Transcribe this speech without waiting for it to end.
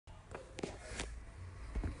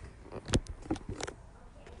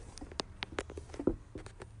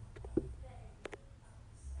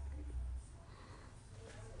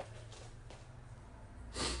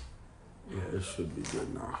This should be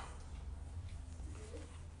good now.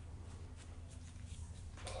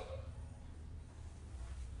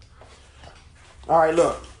 All right,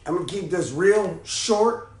 look, I'm going to keep this real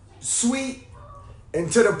short, sweet,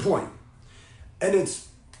 and to the point. And it's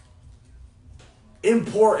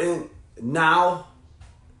important now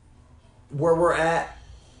where we're at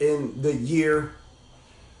in the year,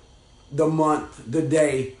 the month, the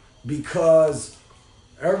day, because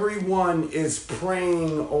everyone is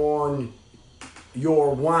preying on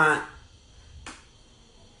your want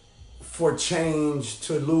for change,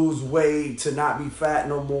 to lose weight, to not be fat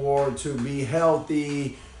no more, to be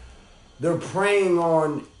healthy. They're preying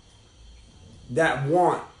on that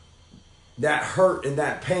want, that hurt, and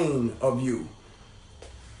that pain of you.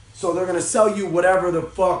 So they're going to sell you whatever the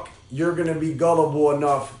fuck you're going to be gullible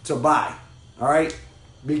enough to buy. All right?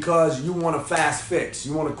 Because you want a fast fix.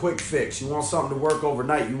 You want a quick fix. You want something to work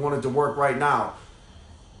overnight. You want it to work right now.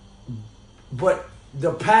 But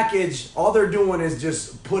the package, all they're doing is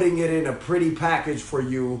just putting it in a pretty package for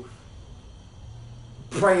you,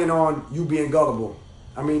 preying on you being gullible.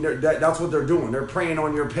 I mean, that's what they're doing. They're preying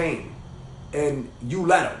on your pain. And you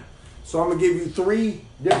let them. So I'm going to give you 3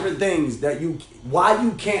 different things why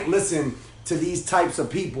you can't listen to these types of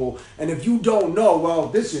people. And if you don't know, well,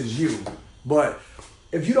 this is you. But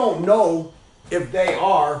if you don't know if they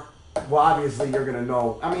are, well, obviously you're going to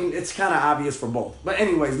know. I mean, it's kind of obvious for both. But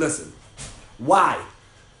anyways, listen. Why?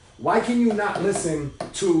 Why can you not listen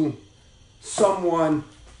to someone?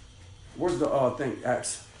 Where's the thing?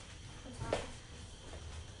 X.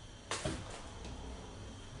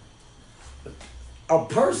 A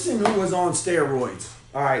person who was on steroids.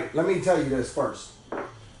 All right, let me tell you this first.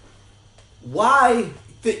 Why?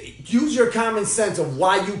 Use your common sense of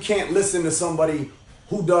why you can't listen to somebody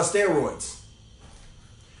who does steroids.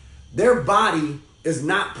 Their body is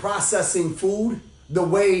not processing food the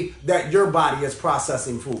way that your body is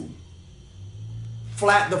processing food.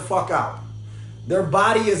 Flat the fuck out. Their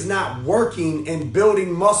body is not working and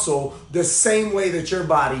building muscle the same way that your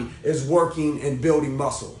body is working and building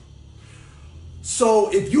muscle. So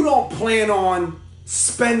if you don't plan on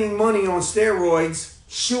spending money on steroids,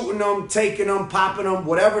 shooting them, taking them, popping them,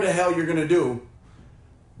 whatever the hell you're going to do,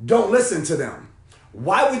 don't listen to them.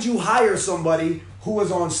 Why would you hire somebody who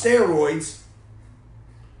is on steroids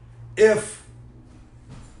if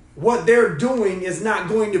what they're doing is not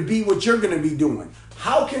going to be what you're going to be doing?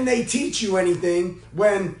 How can they teach you anything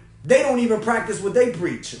when they don't even practice what they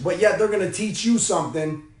preach, but yet they're going to teach you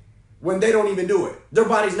something when they don't even do it? Their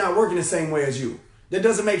body's not working the same way as you. That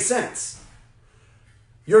doesn't make sense.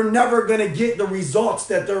 You're never going to get the results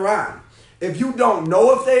that they're on. If you don't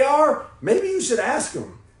know if they are, maybe you should ask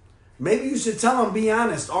them. Maybe you should tell them, be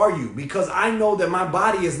honest, are you? Because I know that my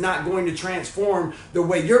body is not going to transform the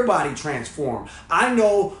way your body transforms. I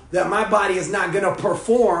know that my body is not going to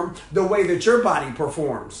perform the way that your body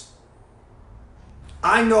performs.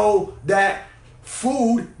 I know that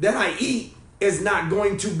food that I eat is not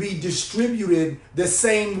going to be distributed the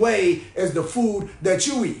same way as the food that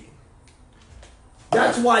you eat.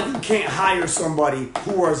 That's why you can't hire somebody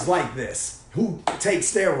who is like this, who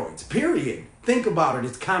takes steroids, period. Think about it.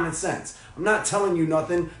 It's common sense. I'm not telling you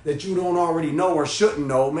nothing that you don't already know or shouldn't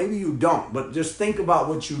know. Maybe you don't, but just think about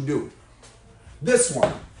what you do. This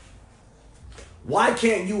one. Why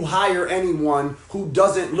can't you hire anyone who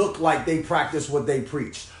doesn't look like they practice what they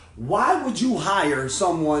preach? Why would you hire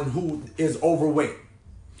someone who is overweight,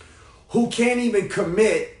 who can't even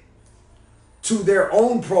commit to their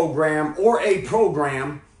own program or a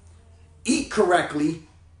program, eat correctly,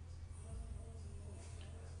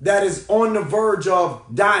 that is on the verge of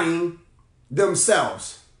dying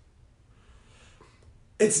themselves?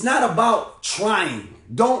 It's not about trying.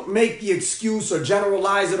 Don't make the excuse or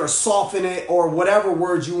generalize it or soften it or whatever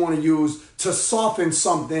words you want to use to soften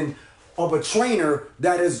something of a trainer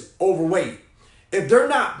that is overweight. If they're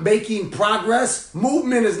not making progress,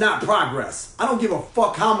 movement is not progress. I don't give a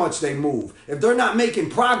fuck how much they move. If they're not making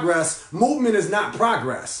progress, movement is not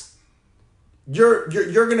progress. You're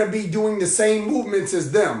going to be doing the same movements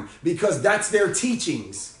as them because that's their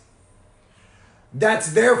teachings.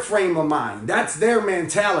 That's their frame of mind. That's their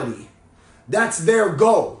mentality. That's their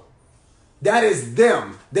goal. That is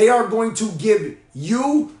them. They are going to give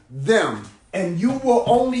you them, and you will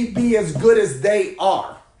only be as good as they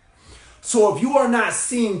are. So if you are not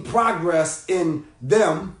seeing progress in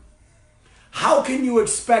them, how can you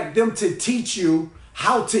expect them to teach you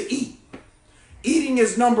how to eat? Eating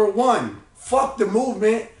is number one. Fuck the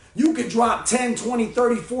movement. You could drop 10, 20,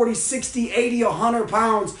 30, 40, 60, 80, 100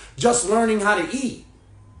 pounds just learning how to eat.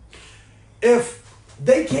 If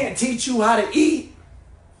they can't teach you how to eat,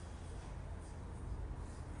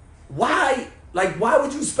 why Like, why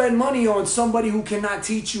would you spend money on somebody who cannot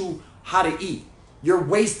teach you how to eat? You're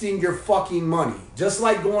wasting your fucking money. Just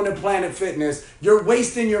like going to Planet Fitness, you're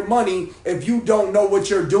wasting your money if you don't know what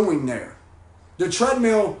you're doing there. The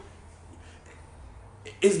treadmill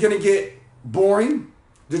is going to get boring.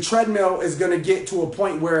 The treadmill is going to get to a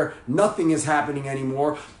point where nothing is happening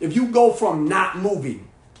anymore. If you go from not moving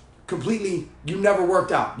completely, you never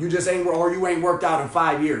worked out. You just ain't, or you ain't worked out in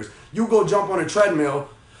 5 years. You go jump on a treadmill.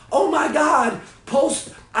 Oh my God,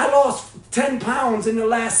 I lost 10 pounds in the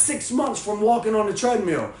last 6 months from walking on the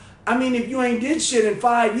treadmill. I mean, if you ain't did shit in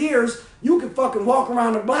 5 years, you can fucking walk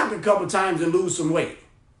around the block a couple times and lose some weight.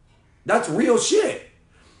 That's real shit.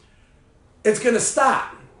 It's going to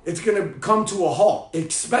stop. It's going to come to a halt,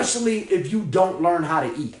 especially if you don't learn how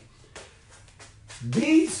to eat.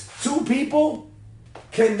 These two people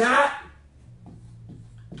cannot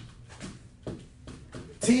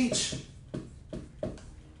teach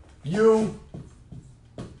you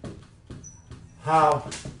how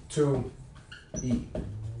to eat.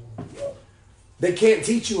 They can't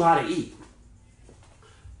teach you how to eat.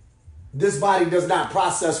 This body does not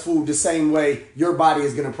process food the same way your body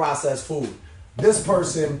is going to process food. This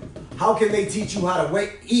person, how can they teach you how to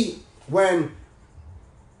eat when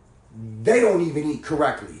they don't even eat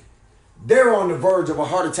correctly? They're on the verge of a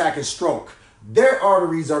heart attack and stroke. Their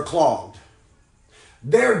arteries are clogged.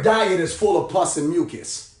 Their diet is full of pus and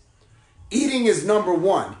mucus. Eating is number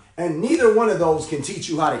one, and neither one of those can teach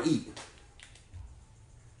you how to eat.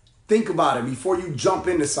 Think about it before you jump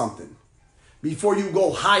into something, before you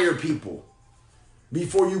go hire people,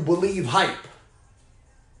 before you believe hype,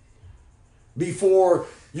 before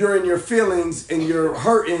you're in your feelings and you're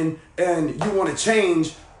hurting and you want to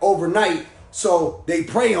change overnight. So they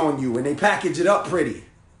prey on you and they package it up pretty,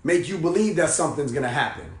 make you believe that something's going to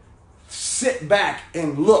happen. Sit back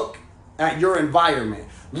and look at your environment.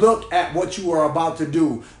 Look at what you are about to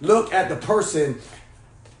do. Look at the person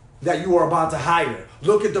that you are about to hire.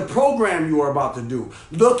 Look at the program you are about to do.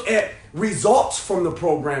 Look at results from the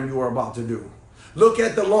program you are about to do. Look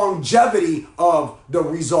at the longevity of the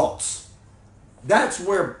results. That's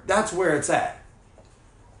where it's at.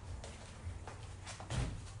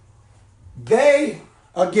 They,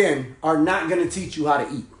 again, are not going to teach you how to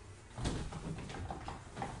eat.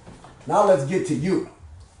 Now let's get to you.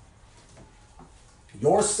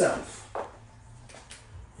 Yourself.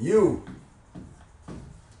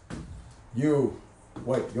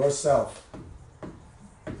 Yourself.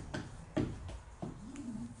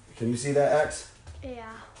 Can you see that X?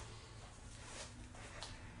 Yeah.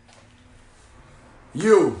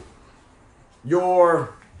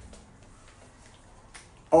 Your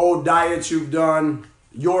old diets you've done,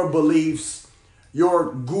 your beliefs,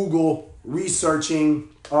 your Google researching,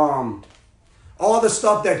 all the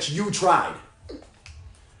stuff that you tried.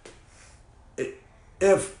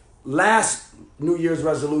 If last New Year's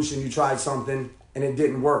resolution you tried something and it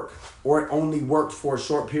didn't work, or it only worked for a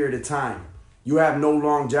short period of time, you have no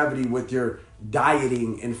longevity with your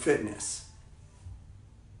dieting and fitness.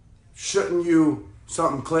 Shouldn't you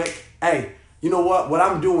something click? Hey, you know what? What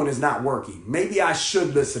I'm doing is not working. Maybe I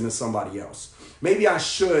should listen to somebody else. Maybe I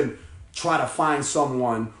should try to find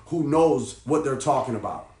someone who knows what they're talking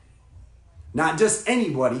about. Not just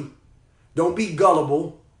anybody. Don't be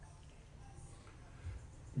gullible.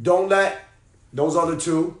 Don't let those other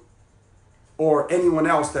two or anyone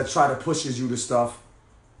else that try to pushes you to stuff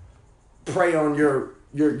prey on your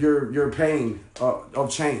pain of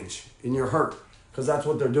change and your hurt, because that's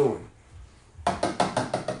what they're doing.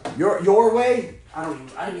 Your way, I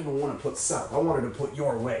didn't even want to put self. I wanted to put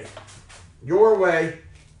your way. Your way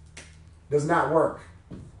does not work.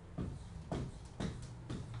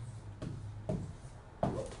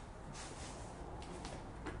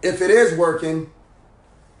 If it is working,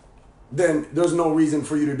 then there's no reason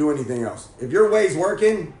for you to do anything else. If your way's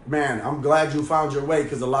working, man, I'm glad you found your way,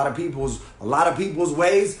 because a lot of people's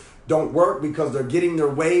ways don't work because they're getting their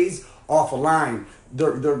ways off a line.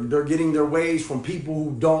 They're getting their ways from people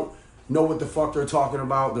who don't know what the fuck they're talking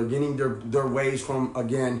about. They're getting their ways from,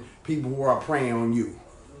 again, people who are preying on you.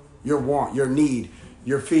 Your want, your need,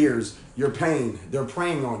 your fears, your pain. They're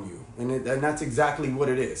preying on you. And that's exactly what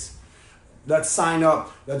it is. Let's sign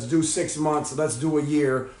up. Let's do 6 months. Let's do a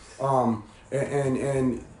year.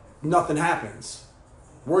 And nothing happens.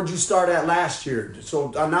 Where'd you start at last year?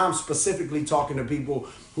 So now I'm specifically talking to people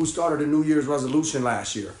who started a New Year's resolution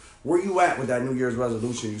last year. Where you at with that New Year's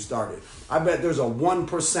resolution you started? I bet there's a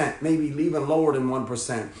 1%, maybe even lower than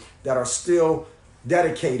 1%, that are still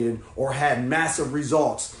dedicated or had massive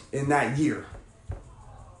results in that year.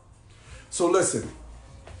 So listen,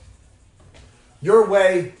 your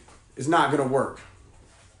way is not going to work.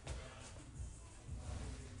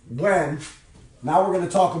 when, now we're going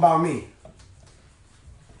to talk about me.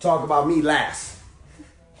 Talk about me last.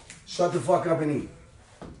 Shut the fuck up and eat.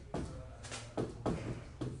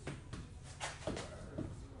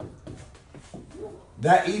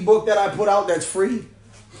 That ebook that I put out that's free,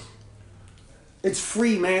 it's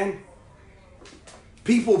free, man.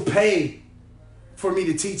 People pay for me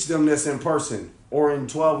to teach them this in person or in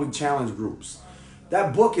 12-week challenge groups.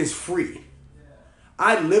 That book is free.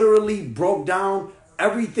 I literally broke down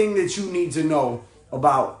everything that you need to know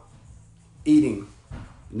about eating,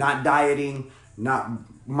 not dieting, not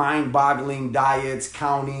mind-boggling diets,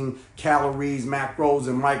 counting calories, macros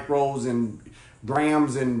and micros and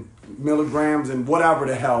grams and milligrams and whatever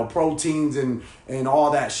the hell, proteins and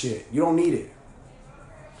all that shit. You don't need it.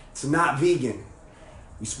 It's not vegan.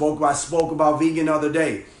 I spoke about vegan the other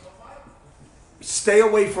day. Stay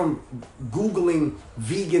away from Googling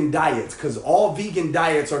vegan diets, because all vegan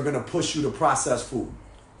diets are going to push you to processed food.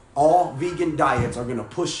 All vegan diets are going to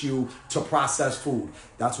push you to processed food.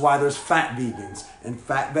 That's why there's fat vegans and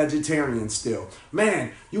fat vegetarians still.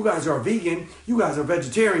 Man, you guys are vegan. You guys are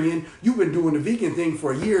vegetarian. You've been doing the vegan thing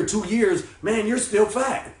for a year, 2 years. Man, you're still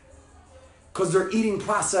fat. Because they're eating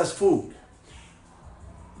processed food.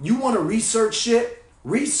 You want to research shit?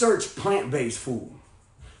 Research plant-based food.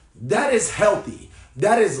 That is healthy.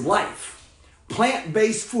 That is life.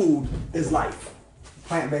 Plant-based food is life.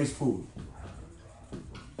 Plant-based food.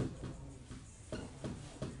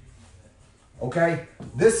 Okay?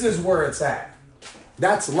 This is where it's at.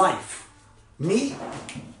 That's life. Meat,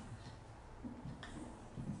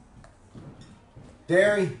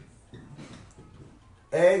 dairy,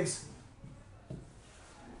 eggs,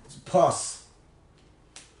 it's pus.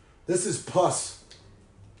 This is pus.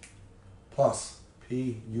 Pus.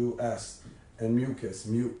 P-U-S. And mucus.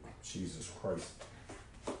 Jesus Christ.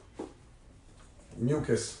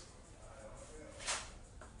 Mucus.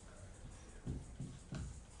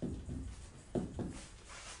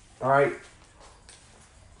 All right?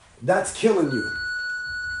 That's killing you.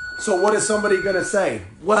 So what is somebody going to say?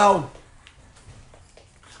 Well,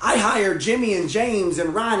 I hired Jimmy and James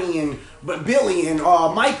and Ronnie and Billy and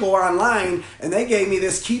Michael online, and they gave me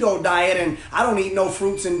this keto diet, and I don't eat no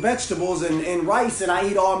fruits and vegetables and rice, and I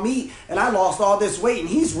eat all meat, and I lost all this weight, and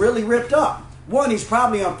he's really ripped up. One, he's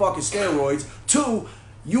probably on fucking steroids. Two,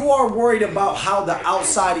 you are worried about how the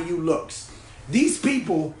outside of you looks. These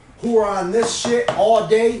people who are on this shit all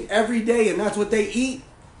day, every day, and that's what they eat,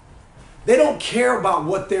 they don't care about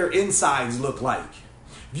what their insides look like.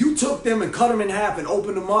 If you took them and cut them in half and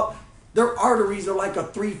opened them up, their arteries are like a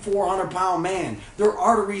 300-400 pound man. Their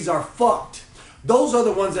arteries are fucked. Those are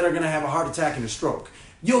the ones that are going to have a heart attack and a stroke.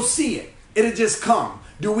 You'll see it. It'll just come.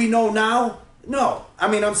 Do we know now? No. I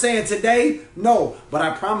mean, I'm saying today, no. But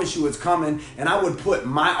I promise you it's coming, and I would put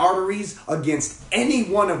my arteries against any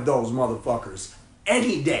one of those motherfuckers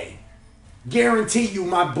any day. Guarantee you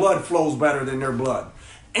my blood flows better than their blood.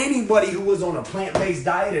 Anybody who is on a plant-based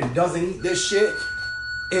diet and doesn't eat this shit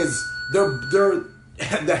they're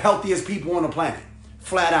the healthiest people on the planet.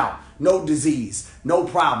 Flat out. No disease, no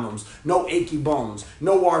problems, no achy bones,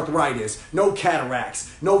 no arthritis, no cataracts,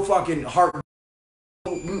 no fucking heart,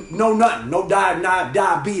 no nothing, no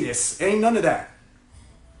diabetes. Ain't none of that.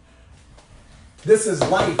 This is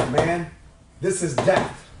life, man. This is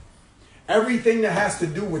death. Everything that has to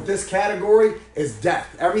do with this category is death.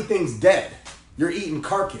 Everything's dead. You're eating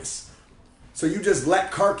carcass. So you just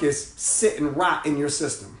let carcass sit and rot in your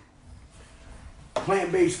system.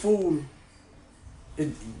 Plant-based food,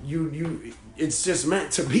 it's just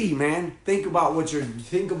meant to be, man. Think about when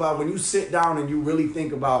you sit down and you really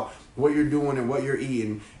think about what you're doing and what you're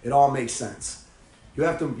eating, it all makes sense. You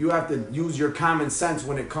have to use your common sense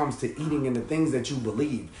when it comes to eating and the things that you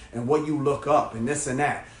believe and what you look up and this and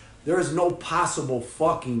that. There is no possible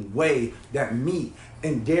fucking way that meat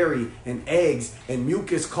and dairy and eggs and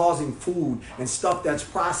mucus causing food and stuff that's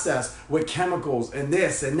processed with chemicals and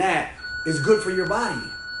this and that is good for your body.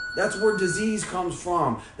 That's where disease comes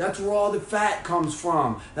from. That's where all the fat comes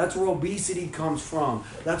from. That's where obesity comes from.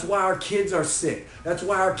 That's why our kids are sick. That's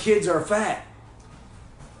why our kids are fat.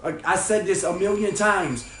 I said this a million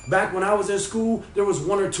times. Back when I was in school, there was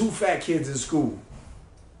 1 or 2 fat kids in school.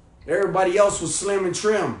 Everybody else was slim and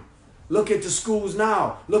trim. Look at the schools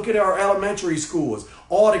now. Look at our elementary schools.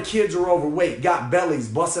 All the kids are overweight, got bellies,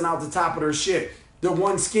 busting out the top of their shit. The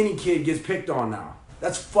one skinny kid gets picked on now.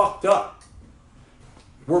 That's fucked up.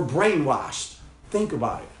 We're brainwashed. Think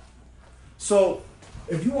about it. So,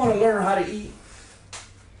 if you want to learn how to eat,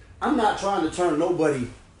 I'm not trying to turn nobody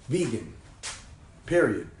vegan.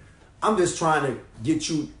 Period. I'm just trying to get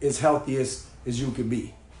you as healthy as you can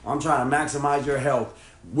be. I'm trying to maximize your health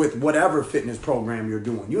with whatever fitness program you're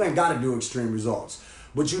doing. You ain't got to do extreme results,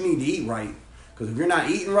 but you need to eat right. Because if you're not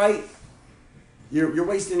eating right, you're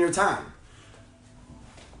wasting your time.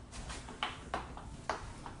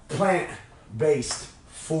 Plant-based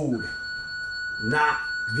food, not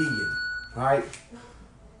vegan. All right?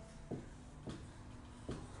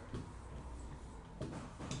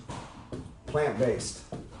 Plant-based,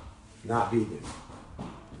 not vegan.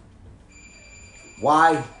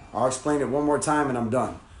 Why? I'll explain it one more time and I'm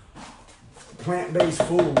done. Plant-based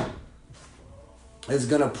food is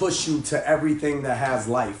going to push you to everything that has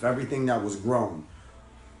life, everything that was grown.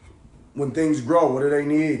 When things grow, what do they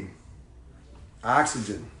need?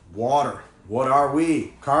 Oxygen, water. What are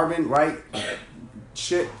we? Carbon, right?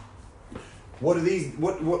 Shit. What are these?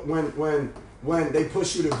 When they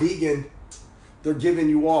push you to vegan, they're giving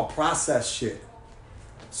you all processed shit.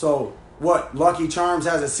 So what? Lucky Charms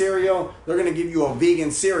has a cereal. They're gonna give you a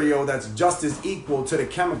vegan cereal that's just as equal to the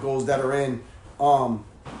chemicals that are in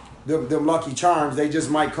them Lucky Charms. They just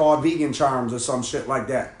might call it vegan charms or some shit like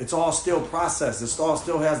that. It's all still processed. It all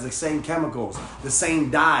still has the same chemicals, the same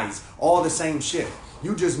dyes, all the same shit.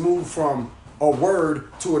 You just moved from a word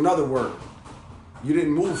to another word. You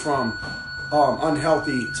didn't move from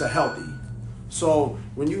unhealthy to healthy. So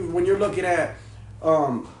when you're looking at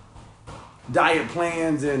diet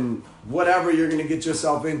plans and whatever you're gonna get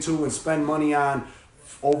yourself into and spend money on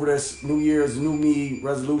over this New Year's, New Me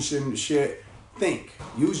resolution shit, think.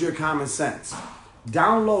 Use your common sense.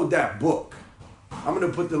 Download that book. I'm gonna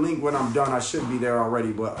put the link when I'm done. I should be there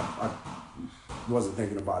already, but I wasn't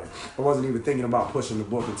thinking about it. I wasn't even thinking about pushing the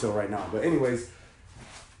book until right now. But anyways,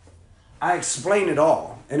 I explain it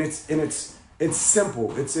all, and it's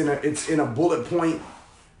simple. It's in a bullet point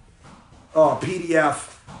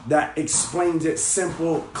PDF that explains it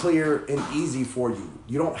simple, clear, and easy for you.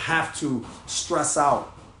 You don't have to stress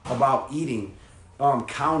out about eating,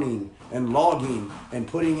 counting, and logging, and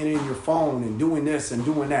putting it in your phone, and doing this and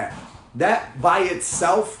doing that. That by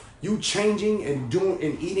itself, you changing and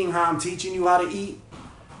eating how I'm teaching you how to eat,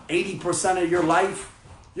 80% of your life,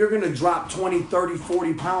 you're going to drop 20, 30,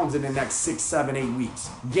 40 pounds in the next 6, 7, 8 weeks.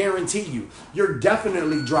 Guarantee you. You're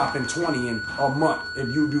definitely dropping 20 in a month if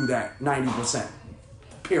you do that 90%.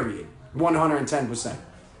 Period. 110%.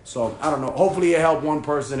 So, I don't know. Hopefully it helped one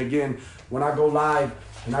person. Again, when I go live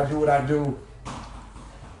and I do what I do,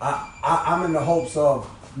 I'm in the hopes of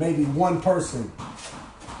maybe one person.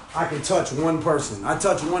 I can touch one person. I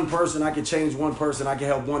touch one person. I can change one person. I can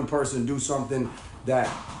help one person do something that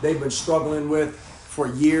they've been struggling with for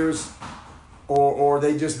years, or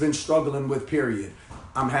they just been struggling with, period.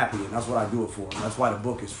 I'm happy, and that's what I do it for. And that's why the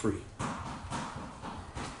book is free.